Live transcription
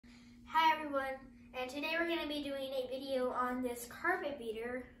and today we're going to be doing a video on this carpet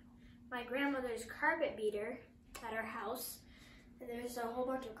beater, my grandmother's carpet beater at our house. And there's a whole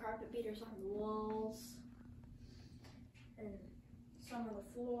bunch of carpet beaters on the walls and some on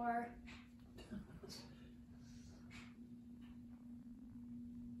the floor.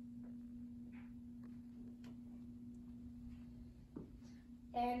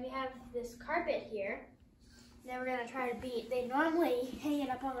 And we have this carpet here that we're gonna try to beat. They normally hang it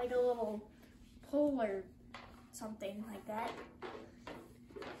up on like a little pole or something like that.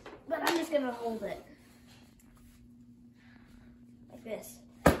 But I'm just gonna hold it like this.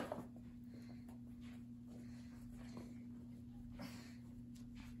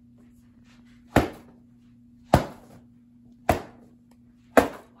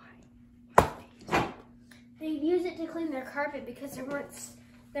 They use it to clean their carpet because there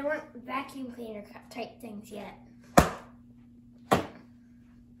weren't vacuum cleaner type things yet.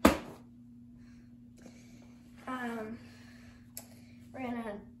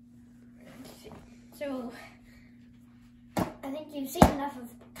 So I think you've seen enough of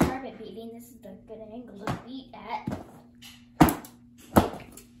carpet beating. This is the good angle to beat at.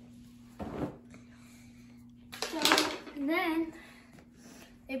 So then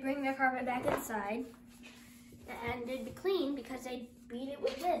they bring their carpet back inside. And it'd be clean because they beat it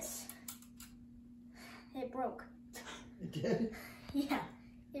with this. It broke. It did? Yeah,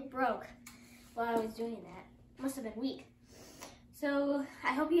 it broke while I was doing that. Must have been weak. So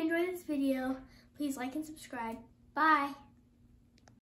I hope you enjoyed this video. Please like and subscribe. Bye.